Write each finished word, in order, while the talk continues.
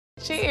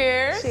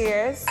Cheers.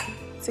 Cheers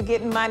to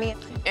getting money.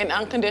 And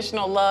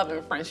unconditional love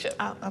and friendship.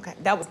 Oh, okay.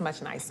 That was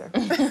much nicer.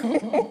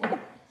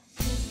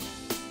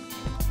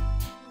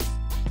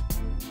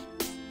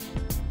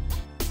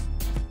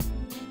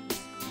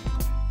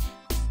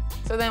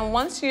 So then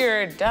once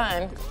you're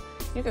done,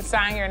 you can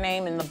sign your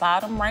name in the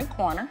bottom right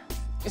corner.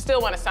 You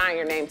still want to sign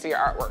your name to your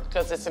artwork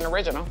because it's an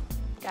original.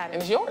 Got it.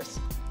 And it's yours.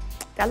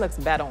 That looks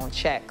better on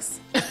checks.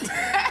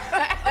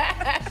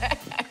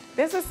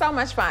 This is so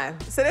much fun.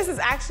 So this is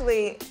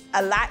actually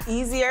a lot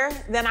easier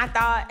than I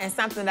thought and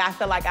something that I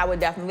feel like I would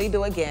definitely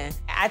do again.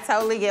 I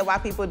totally get why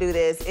people do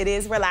this. It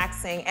is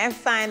relaxing and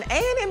fun, and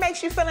it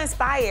makes you feel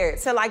inspired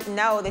to like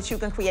know that you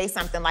can create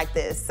something like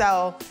this.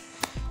 So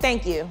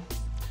thank you.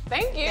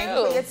 Thank you. Thank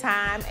you for your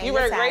time and you were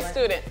your a great talent.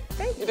 student.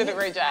 Thank you. You did a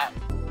great job.